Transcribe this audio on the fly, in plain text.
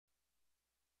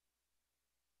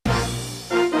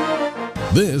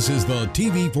This is the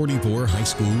TV44 High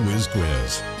School Whiz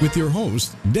Quiz with your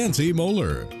host, Nancy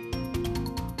Moeller.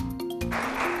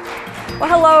 Well,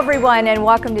 hello everyone and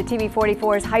welcome to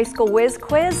TV44's High School Whiz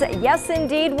Quiz. Yes,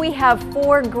 indeed, we have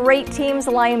 4 great teams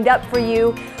lined up for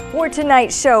you for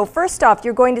tonight's show. First off,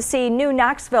 you're going to see New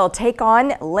Knoxville take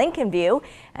on Lincolnview,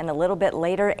 and a little bit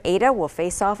later, Ada will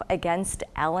face off against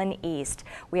Allen East.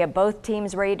 We have both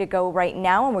teams ready to go right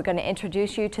now, and we're going to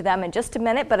introduce you to them in just a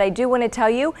minute, but I do want to tell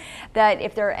you that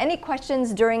if there are any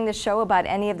questions during the show about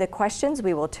any of the questions,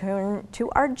 we will turn to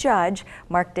our judge,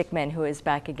 Mark Dickman, who is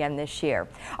back again this year.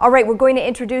 All right, we're going to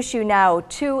introduce you now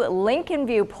to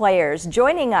Lincolnview players.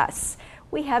 Joining us,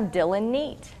 we have Dylan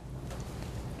Neat,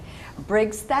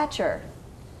 Briggs Thatcher,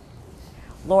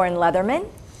 Lauren Leatherman,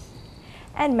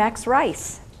 and Max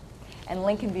Rice. And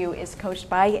Lincolnview is coached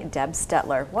by Deb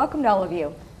Stetler. Welcome to all of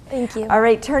you. Thank you. All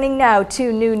right, turning now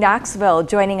to New Knoxville.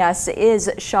 Joining us is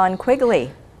Sean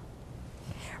Quigley,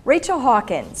 Rachel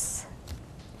Hawkins,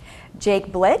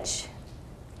 Jake Blitch,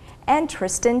 and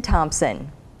Tristan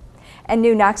Thompson. And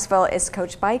New Knoxville is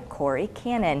coached by Corey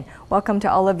Cannon. Welcome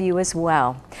to all of you as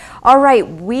well. All right,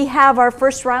 we have our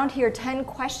first round here, 10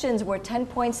 questions. We're 10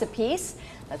 points apiece.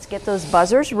 Let's get those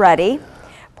buzzers ready.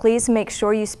 Please make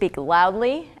sure you speak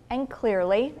loudly and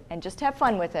clearly and just have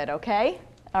fun with it, okay?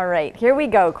 All right, here we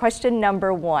go. Question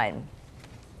number 1.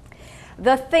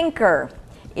 The Thinker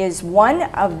is one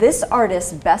of this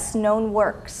artist's best known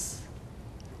works.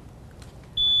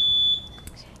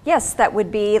 Yes, that would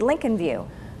be Lincolnview.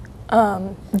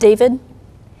 David.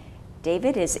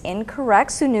 David is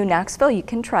incorrect, so New Knoxville, you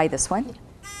can try this one.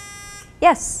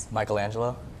 Yes.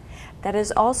 Michelangelo. That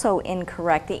is also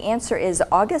incorrect. The answer is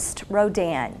Auguste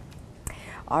Rodin.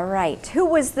 All right. Who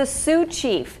was the Sioux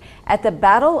chief at the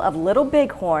Battle of Little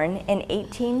Bighorn in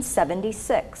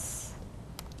 1876?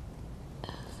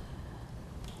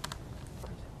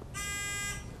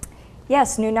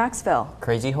 Yes, New Knoxville.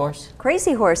 Crazy Horse.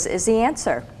 Crazy Horse is the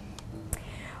answer.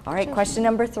 All right, question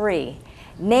number 3.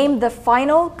 Name the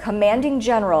final commanding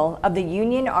general of the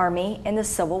Union Army in the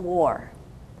Civil War.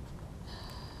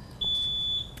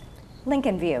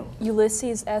 Lincolnview.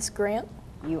 Ulysses S. Grant.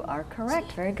 You are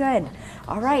correct. Very good.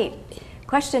 All right.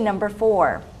 Question number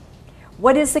 4.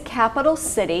 What is the capital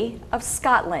city of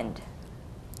Scotland?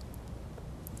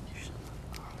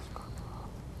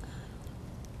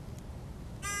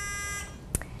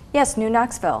 Yes, New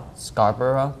Knoxville.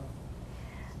 Scarborough.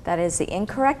 That is the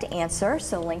incorrect answer.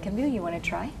 So Lincolnview, you want to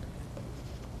try?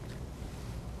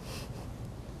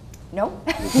 No?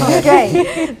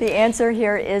 Okay. The answer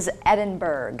here is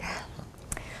Edinburgh.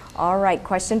 All right,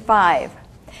 question 5.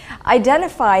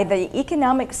 Identify the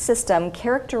economic system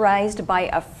characterized by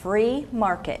a free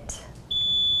market.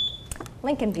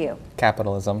 Lincolnview.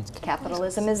 Capitalism.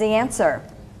 Capitalism is the answer.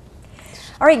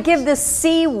 All right, give the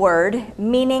C word,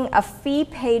 meaning a fee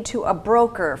paid to a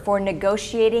broker for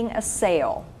negotiating a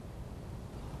sale.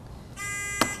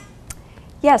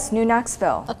 Yes, New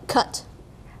Knoxville. A cut.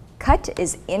 Cut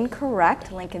is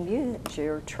incorrect. Lincolnview, it's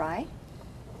your try.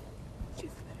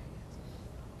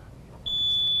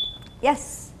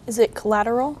 Yes. Is it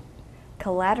collateral?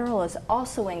 Collateral is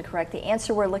also incorrect. The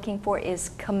answer we're looking for is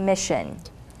commission.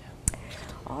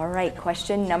 All right,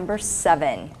 question number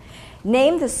 7.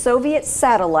 Name the Soviet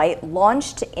satellite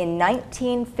launched in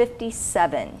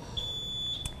 1957.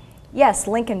 Yes,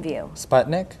 Lincolnview.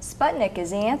 Sputnik. Sputnik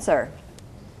is the answer.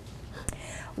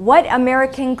 What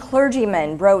American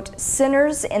clergyman wrote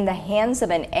Sinners in the Hands of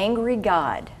an Angry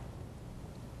God?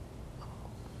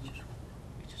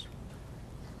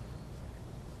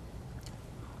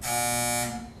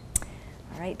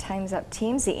 All right, time's up,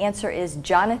 teams. The answer is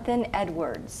Jonathan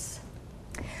Edwards.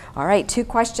 All right, 2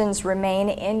 questions remain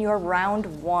in your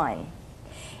round 1.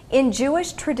 In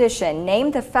Jewish tradition,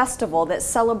 name the festival that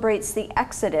celebrates the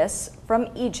Exodus from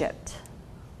Egypt.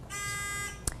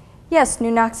 Yes,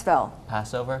 New Knoxville.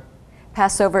 Passover.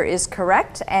 Passover is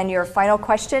correct. And your final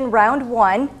question, round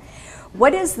 1.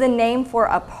 What is the name for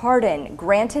a pardon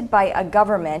granted by a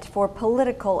government for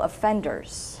political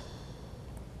offenders?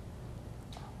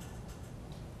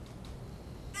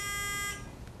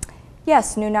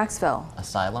 Yes, New Knoxville.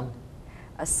 Asylum.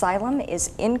 Asylum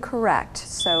is incorrect.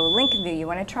 So Lincolnview, you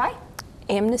want to try?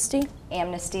 Amnesty.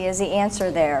 Amnesty is the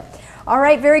answer there. All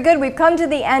right, very good. We've come to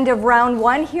the end of round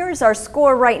 1. Here's our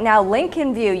score right now.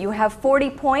 Lincolnview, you have 40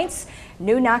 points.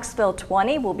 New Knoxville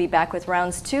 20. We'll be back with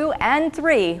rounds 2 and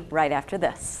 3 right after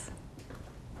this.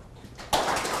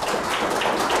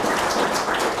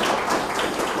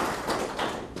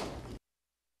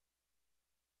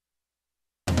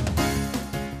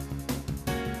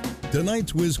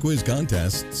 Tonight's Whiz Quiz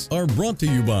contests are brought to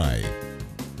you by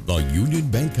the Union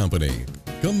Bank Company,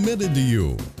 committed to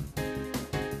you.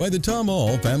 By the Tom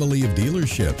All family of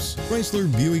dealerships,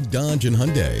 Chrysler, Buick, Dodge, and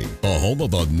Hyundai, a home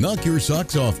of a knock your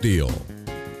socks off deal.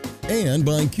 And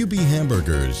by QB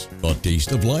Hamburgers, a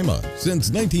taste of Lima since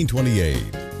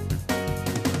 1928.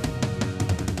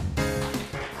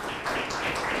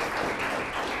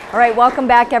 All right, welcome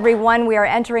back, everyone. We are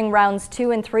entering rounds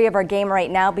 2 and 3 of our game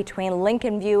right now between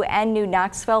Lincolnview and New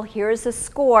Knoxville. Here's the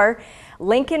score.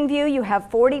 Lincolnview, you have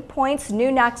 40 points.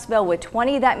 New Knoxville with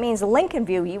 20. That means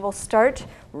Lincolnview, you will start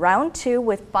round 2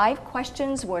 with 5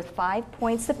 questions worth 5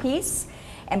 points apiece.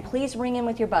 And please ring in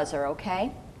with your buzzer,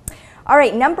 okay? All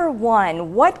right, number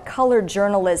 1, what color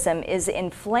journalism is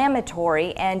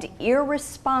inflammatory and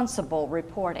irresponsible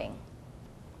reporting?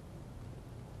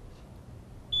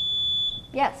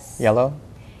 Yes. Yellow.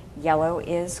 Yellow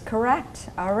is correct.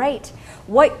 All right.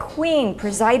 What queen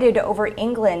presided over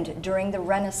England during the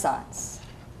Renaissance?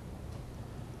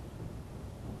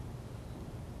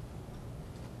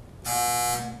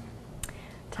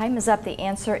 Time is up. The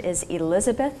answer is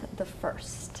Elizabeth I.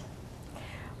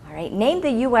 All right. Name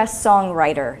the U.S.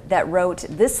 songwriter that wrote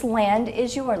 "This Land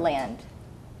Is Your Land."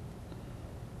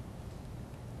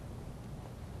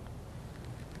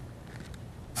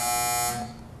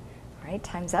 All right,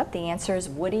 time's up. The answer is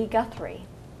Woody Guthrie.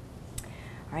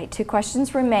 All right, 2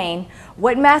 questions remain.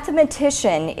 What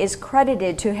mathematician is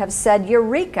credited to have said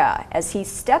 "Eureka" as he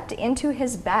stepped into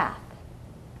his bath?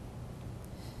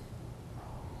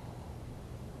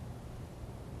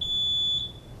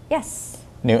 Yes.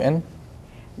 Newton.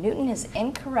 Newton is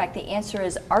incorrect. The answer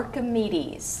is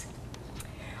Archimedes.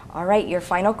 All right, your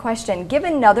final question. Give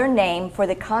another name for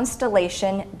the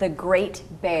constellation the Great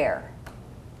Bear.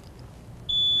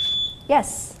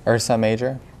 Yes. Ursa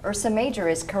Major. Ursa Major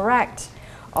is correct.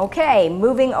 Okay,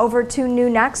 moving over to New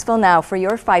Knoxville now for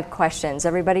your 5 questions.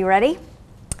 Everybody ready?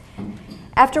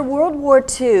 After World War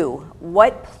II,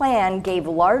 what plan gave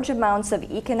large amounts of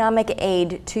economic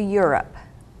aid to Europe?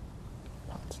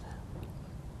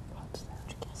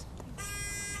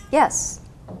 Yes.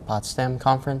 Potsdam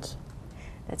Conference.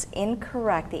 That's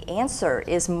incorrect. The answer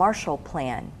is Marshall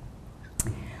Plan.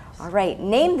 All right,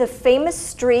 name the famous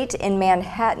street in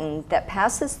Manhattan that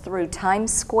passes through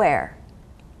Times Square.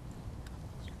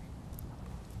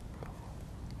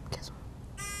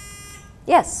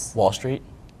 Yes. Wall Street.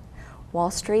 Wall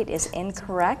Street is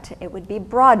incorrect. It would be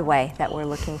Broadway that we're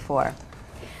looking for.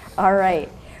 All right.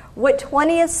 What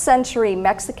 20th century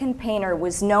Mexican painter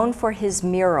was known for his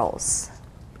murals?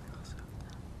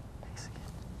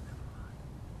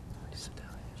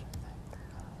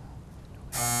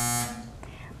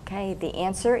 Okay, the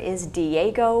answer is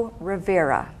Diego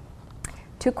Rivera.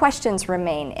 2 questions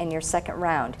remain in your second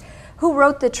round. Who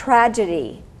wrote the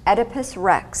tragedy Oedipus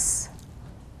Rex?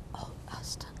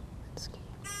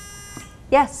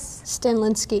 Yes.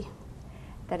 Stanlinsky.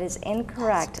 That is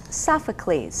incorrect.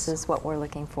 Sophocles is what we're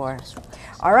looking for.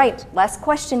 All right, last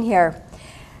question here.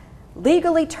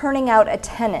 Legally turning out a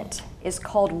tenant is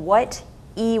called what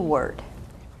E word?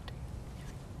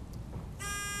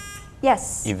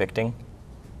 Yes. Evicting.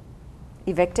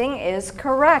 Evicting is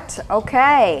correct.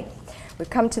 Okay. We've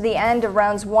come to the end of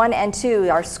rounds 1 and 2.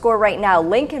 Our score right now,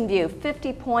 Lincolnview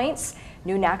 50 points.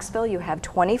 New Knoxville, you have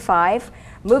 25.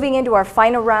 Moving into our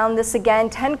final round, this again,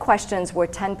 10 questions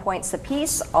worth 10 points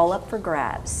apiece, all up for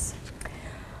grabs.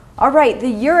 All right, the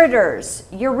ureters,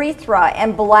 urethra,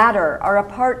 and bladder are a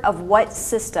part of what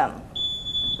system?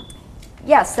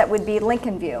 Yes, that would be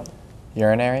Lincolnview.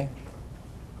 Urinary.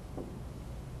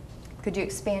 Could you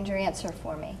expand your answer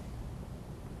for me?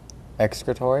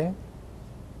 Excretory.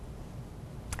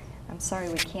 I'm sorry,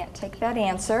 we can't take that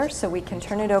answer, so we can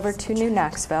turn it over to New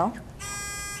Knoxville.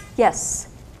 Yes.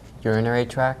 Urinary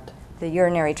tract. The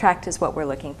urinary tract is what we're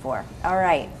looking for. All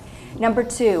right. Number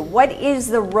 2, what is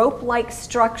the rope-like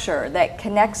structure that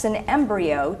connects an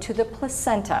embryo to the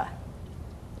placenta?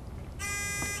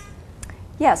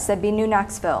 Yes, that'd be New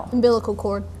Knoxville. Umbilical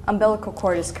cord. Umbilical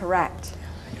cord is correct.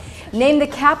 Name the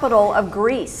capital of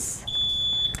Greece.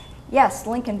 Yes,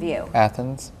 Lincolnview.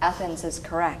 Athens. Athens is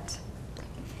correct.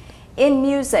 In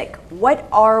music, what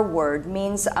R word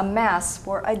means a mass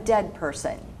for a dead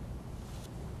person?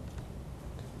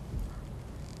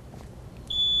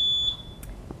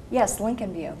 Yes,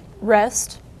 Lincolnview.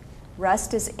 Rest.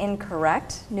 Rest is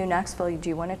incorrect. New Knoxville, do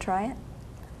you want to try it?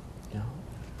 No.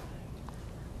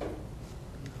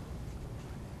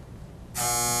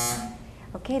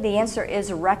 Okay, the answer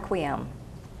is requiem.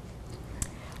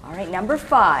 All right, number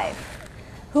 5.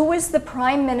 Who was the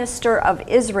Prime Minister of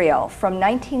Israel from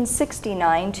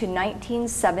 1969 to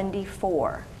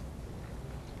 1974?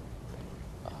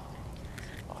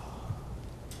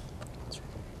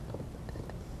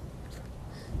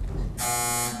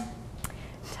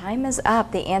 Time is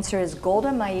up. The answer is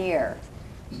Golda Meir.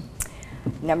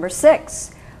 Number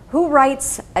 6. Who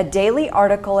writes a daily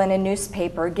article in a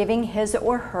newspaper giving his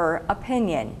or her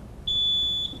opinion?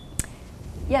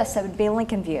 Yes, that would be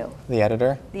Lincolnview. The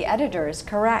editor. The editor is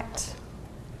correct.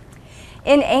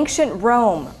 In ancient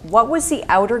Rome, what was the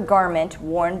outer garment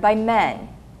worn by men?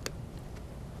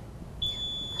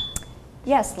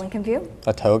 Yes, Lincolnview.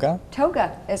 A toga.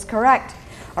 Toga is correct.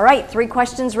 All right, 3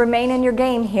 questions remain in your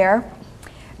game here.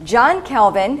 John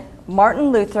Calvin,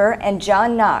 Martin Luther, and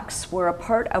John Knox were a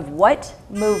part of what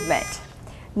movement?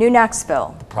 New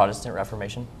Knoxville. Protestant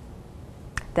Reformation.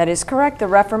 That is correct, the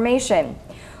Reformation.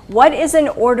 What is an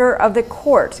order of the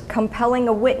court compelling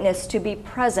a witness to be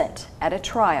present at a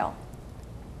trial?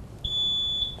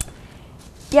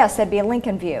 Yes, that'd be a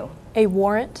Lincolnview. A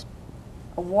warrant.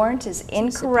 A warrant is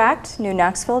incorrect. New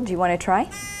Knoxville, do you want to try?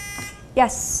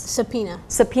 Yes. Subpoena.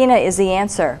 Subpoena is the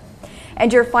answer.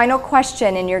 And your final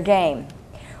question in your game.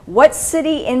 What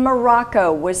city in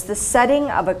Morocco was the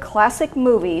setting of a classic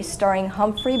movie starring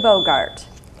Humphrey Bogart?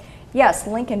 Yes,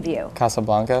 Lincolnview.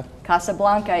 Casablanca.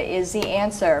 Casablanca is the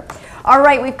answer. All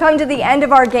right, we've come to the end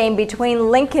of our game between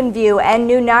Lincolnview and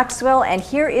New Knoxville, and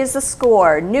here is the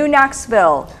score. New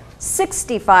Knoxville,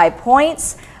 65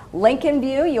 points.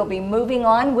 Lincolnview, you'll be moving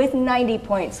on with 90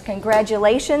 points.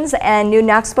 Congratulations, and New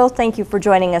Knoxville, thank you for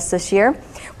joining us this year.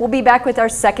 We'll be back with our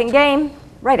second game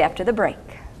right after the break.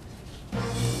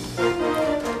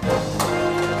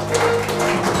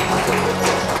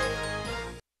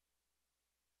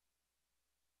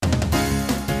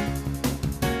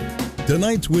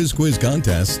 Tonight's Whiz Quiz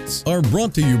contests are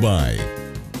brought to you by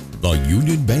the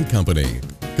Union Bank Company,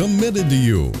 committed to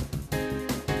you.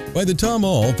 By the Tom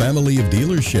All family of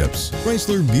dealerships,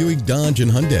 Chrysler, Buick, Dodge,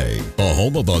 and Hyundai, the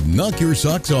home of the Knock Your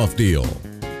Socks Off deal.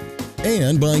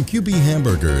 And by QB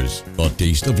Hamburgers, the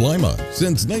taste of Lima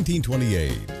since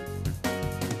 1928.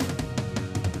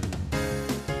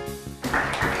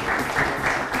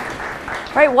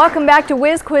 All right, welcome back to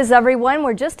Whiz Quiz, everyone.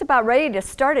 We're just about ready to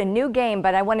start a new game,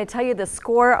 but I want to tell you the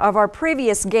score of our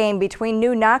previous game between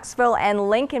New Knoxville and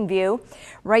Lincolnview.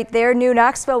 Right there, New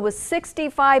Knoxville was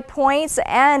 65 points,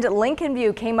 and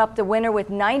Lincolnview came up the winner with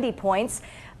 90 points.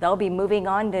 They'll be moving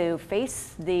on to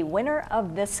face the winner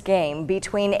of this game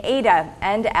between Ada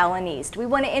and Allen East. We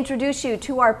want to introduce you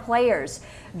to our players.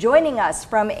 Joining us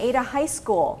from Ada High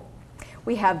School,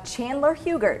 we have Chandler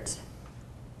Hugert,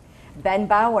 Ben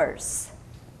Bowers,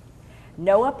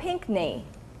 Noah Pinkney,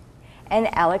 and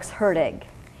Alex Hertig.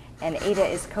 And Ada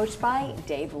is coached by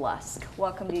Dave Lusk.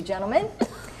 Welcome to you, gentlemen.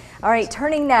 All right,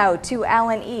 turning now to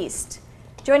Allen East.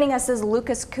 Joining us is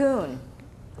Lucas Kuhn,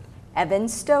 Evan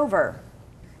Stover,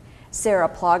 Sarah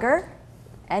Plogger,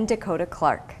 and Dakota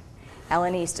Clark.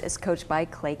 Allen East is coached by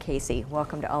Clay Casey.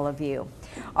 Welcome to all of you.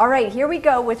 All right, here we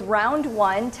go with round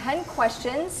 1, 10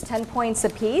 questions, 10 points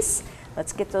apiece.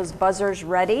 Let's get those buzzers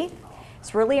ready.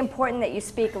 It's really important that you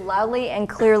speak loudly and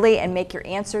clearly and make your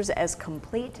answers as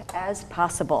complete as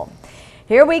possible.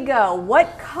 Here we go.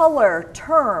 What color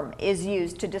term is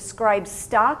used to describe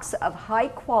stocks of high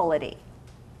quality?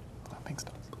 Pink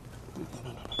stocks.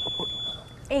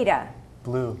 Ada.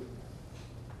 Blue.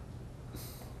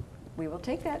 We will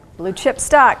take that. Blue chip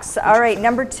stocks. All right,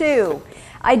 number 2.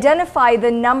 Identify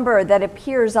the number that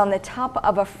appears on the top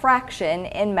of a fraction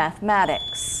in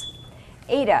mathematics.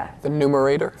 Ada. The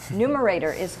numerator.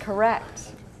 Numerator is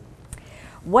correct.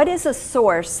 What is a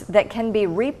source that can be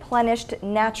replenished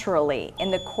naturally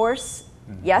in the course?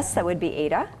 Yes, that would be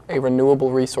Ada. A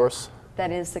renewable resource.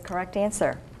 That is the correct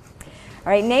answer.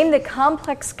 All right, name the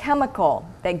complex chemical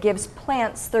that gives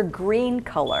plants their green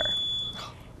color.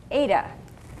 Ada.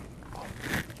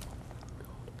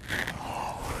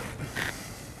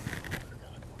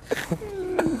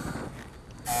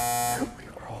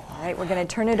 All right, we're going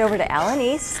to turn it over to Allen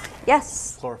East.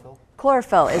 Yes? Chlorophyll.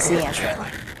 Chlorophyll is the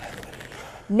answer.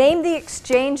 Name the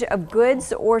exchange of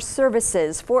goods or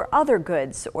services for other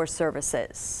goods or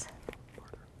services.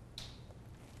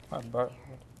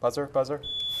 Buzzer.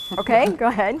 Okay, go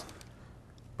ahead.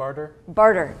 Barter.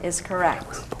 Barter is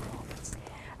correct.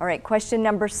 All right, question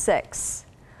number 6.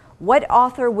 What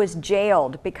author was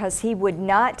jailed because he would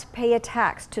not pay a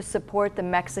tax to support the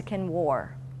Mexican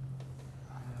War?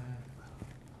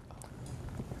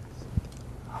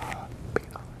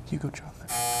 Hugo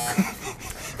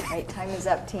Chavez. All right, time is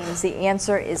up, teams. The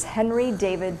answer is Henry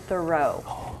David Thoreau.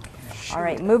 All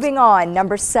right, moving on.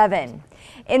 Number 7.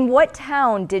 In what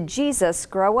town did Jesus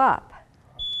grow up?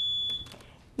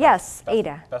 Yes,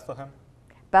 Ada. Bethlehem.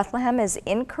 Bethlehem is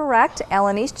incorrect.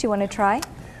 Allen East, do you want to try?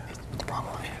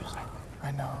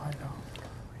 I know.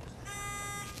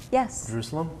 Yes.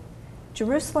 Jerusalem.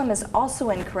 Jerusalem is also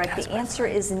incorrect. The answer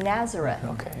is Nazareth.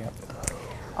 Okay. Yep.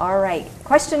 All right,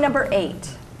 question number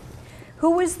 8.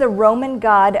 Who was the Roman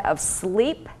god of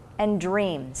sleep and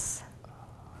dreams?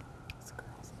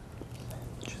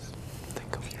 Just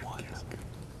think of one.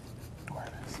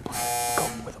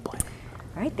 Go with a blank.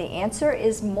 All right, the answer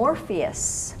is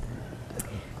Morpheus.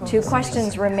 2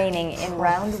 questions remaining in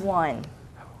round 1.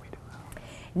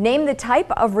 Name the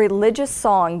type of religious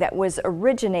song that was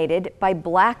originated by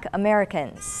Black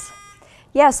Americans.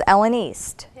 Yes, Ellen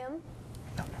East.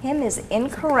 Hymn is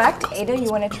incorrect. Ada, you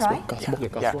want to try?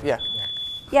 Yeah.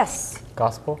 Yes.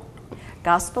 Gospel.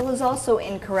 Gospel is also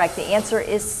incorrect. The answer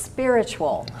is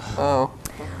spiritual. Oh.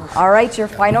 All right, your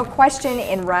final question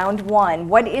in round 1.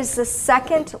 What is the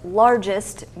second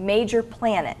largest major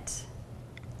planet?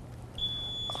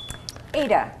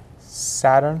 Ada.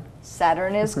 Saturn.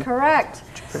 Saturn is correct.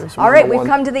 Jupiter's All right, number we've one.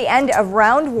 come to the end of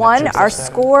round 1. Our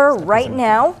score right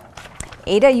now,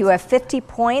 Ada, you have 50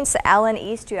 points. Alan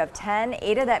East, you have 10.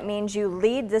 Ada, that means you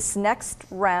lead this next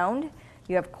round.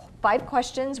 You have 5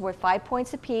 questions worth 5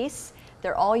 points apiece.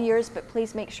 They're all yours, but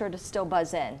please make sure to still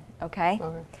buzz in, okay?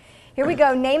 Okay. Here we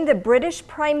go. Name the British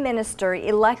Prime Minister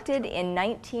elected in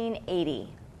 1980.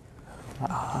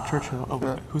 Churchill. Oh,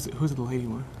 who's the lady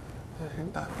one?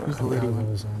 Who's the lady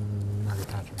one?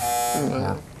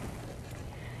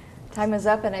 Time is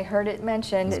up, and I heard it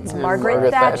mentioned. It's Margaret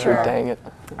Margaret Thatcher. Dang it.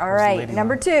 All right,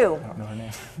 number 2. I don't know her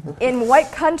name. In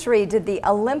what country did the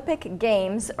Olympic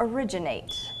Games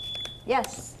originate?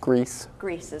 Yes, Greece.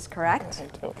 Greece is correct.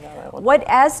 I don't know that one. What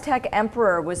Aztec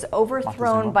emperor was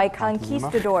overthrown Montezuma? by Montezuma?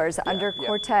 conquistadors under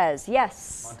Cortez?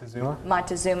 Yes, Montezuma.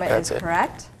 Montezuma That's is it.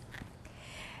 correct.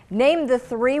 Name the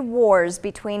 3 wars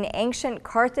between ancient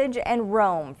Carthage and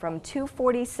Rome from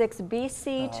 246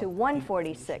 BC to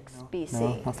 146 BC.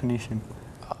 No, not Phoenician.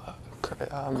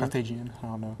 Um, Carthaginian. I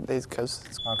don't know. because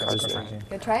Carthaginian.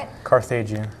 Good, try it.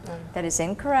 Carthaginian. That is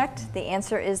incorrect. The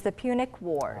answer is the Punic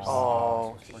Wars.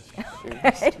 Oh,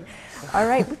 Okay. All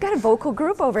right, we've got a vocal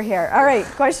group over here. All right,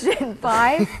 question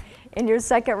 5 in your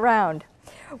second round.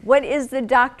 What is the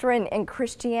doctrine in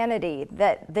Christianity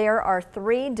that there are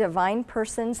 3 divine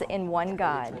persons in one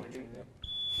God?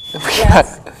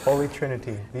 Yes, Holy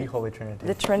Trinity. The Holy Trinity.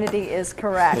 the Trinity is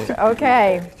correct.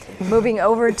 Okay, moving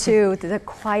over to the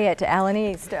quiet Alan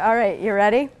East. All right, you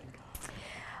ready?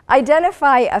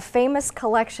 Identify a famous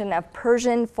collection of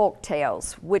Persian folk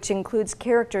tales, which includes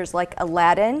characters like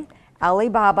Aladdin, Ali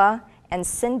Baba, and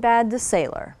Sinbad the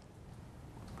Sailor.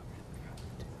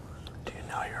 do you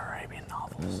know your Arabian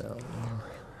novels? No.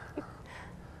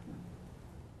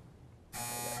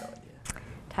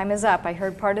 Time is up. I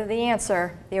heard part of the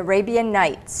answer. The Arabian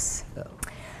Nights.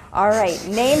 All right,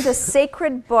 name the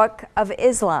sacred book of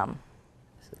Islam.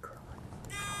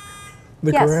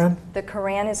 The Yes, Quran. the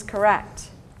Quran is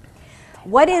correct.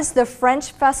 What is the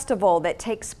French festival that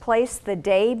takes place the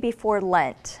day before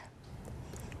Lent?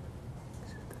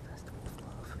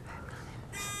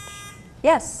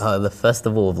 Yes, The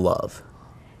Festival of Love.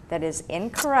 that is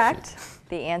incorrect.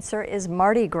 The answer is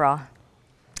Mardi Gras.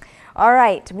 All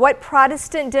right, what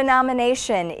Protestant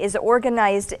denomination is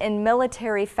organized in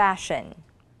military fashion?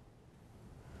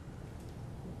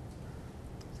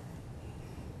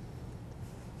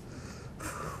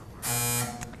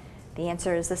 The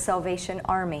answer is the Salvation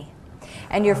Army.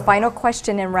 And your final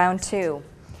question in round 2.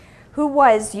 Who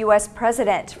was U.S.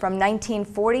 President from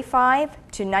 1945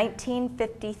 to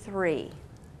 1953?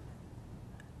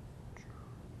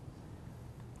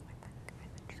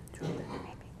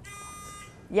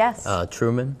 Yes,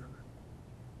 Truman.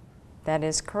 that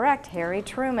is correct, Harry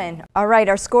Truman. All right,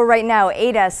 our score right now,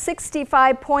 Ada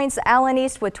 65 points, Alan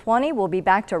East with 20. We'll be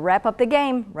back to wrap up the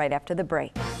game right after the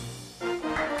break.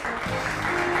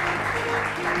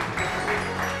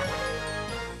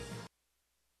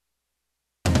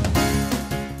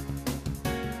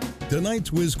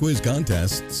 Tonight's Whiz Quiz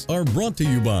contests are brought to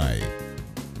you by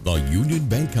the Union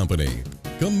Bank Company,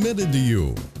 committed to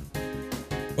you.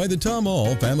 By the Tom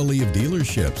All family of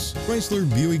dealerships, Chrysler,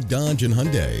 Buick, Dodge, and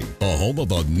Hyundai, a home of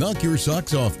the Knock Your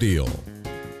Socks Off deal.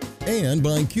 And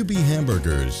by QP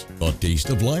Hamburgers, a taste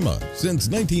of Lima since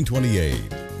 1928.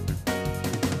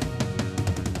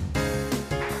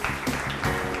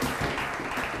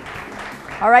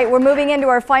 All right, we're moving into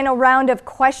our final round of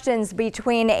questions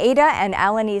between Ada and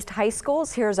Allen East High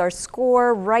Schools. Here's our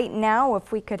score right now,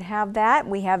 if we could have that.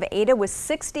 We have Ada with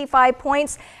 65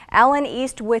 points, Allen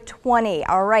East with 20.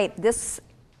 All right, this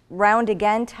round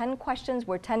again, 10 questions,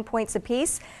 we're 10 points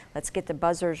apiece. Let's get the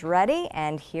buzzers ready,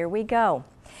 and here we go.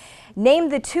 Name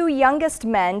the 2 youngest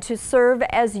men to serve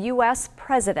as U.S.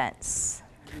 presidents.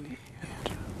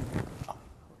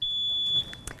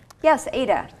 Yes,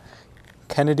 Ada.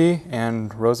 Kennedy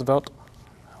and Roosevelt.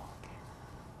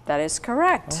 That is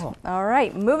correct. All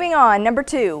right, moving on. Number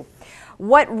 2.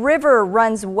 What river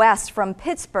runs west from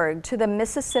Pittsburgh to the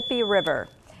Mississippi River?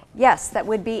 Yes, that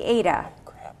would be Ada.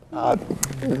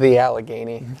 The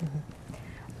Allegheny.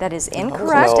 That is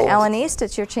incorrect. No. Alan East,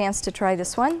 it's your chance to try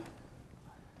this one.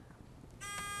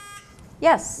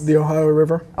 Yes. The Ohio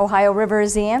River. Ohio River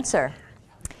is the answer.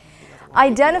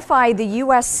 Identify the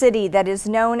U.S. city that is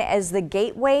known as the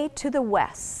Gateway to the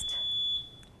West.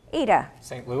 Ada.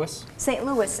 St. Louis. St.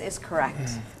 Louis is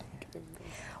correct.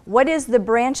 What is the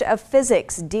branch of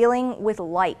physics dealing with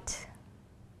light?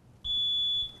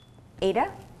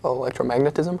 Ada?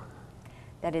 Electromagnetism.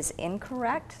 That is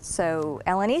incorrect. So,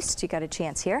 Ellen East, you got a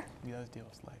chance here. He does deal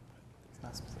with light, but it's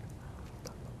not specific.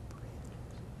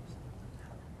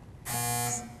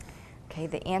 Okay,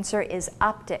 the answer is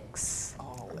optics.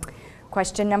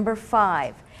 Question number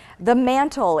 5. The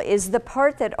mantle is the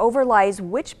part that overlies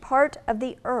which part of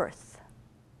the earth?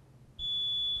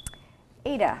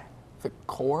 Ada. The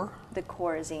core. The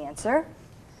core is the answer.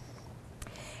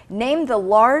 Name the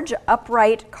large,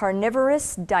 upright,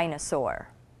 carnivorous dinosaur.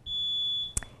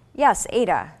 Yes,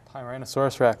 Ada.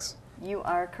 Tyrannosaurus Rex. You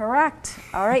are correct.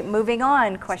 All right, moving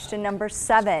on. Question number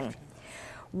 7.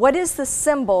 What is the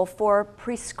symbol for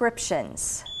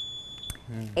prescriptions?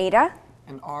 Ada?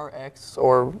 An RX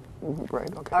or,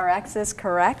 right, okay. RX is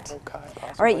correct. Okay,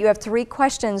 All right, you have 3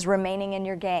 questions remaining in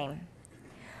your game.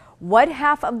 What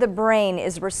half of the brain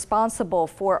is responsible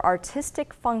for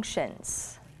artistic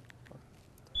functions?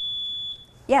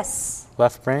 Yes.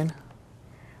 Left brain.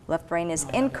 Left brain is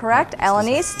incorrect. Alan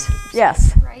East?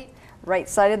 Yes. Right. Right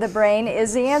side of the brain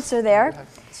is the answer there.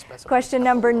 Question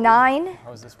number 9.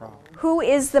 How is this wrong? Who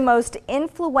is the most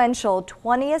influential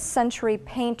 20th century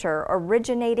painter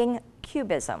originating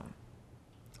Cubism?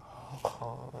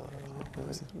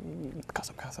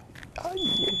 Picasso.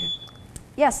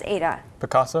 Yes, Ada.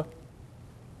 Picasso.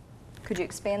 Could you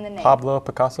expand the name? Pablo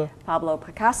Picasso. Pablo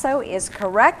Picasso is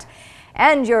correct.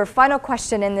 And your final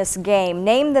question in this game.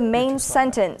 Name the main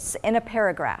sentence in a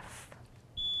paragraph.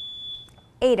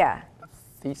 Ada.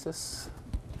 Thesis.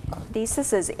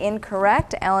 Thesis is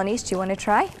incorrect. Alan East, do you want to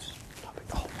try?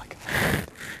 Oh my God.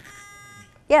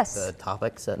 Yes. The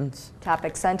topic sentence.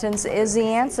 Topic sentence is the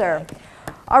answer.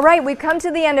 All right, we've come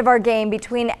to the end of our game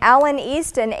between Allen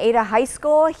East and Ada High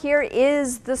School. Here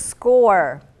is the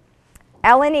score.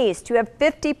 Allen East, you have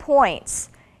 50 points.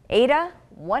 Ada,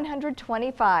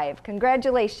 125.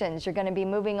 Congratulations, you're going to be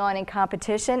moving on in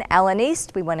competition. Allen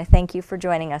East, we want to thank you for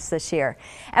joining us this year.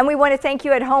 And we want to thank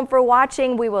you at home for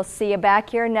watching. We will see you back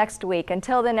here next week.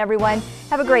 Until then, everyone,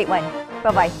 have a great one.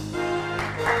 Bye-bye.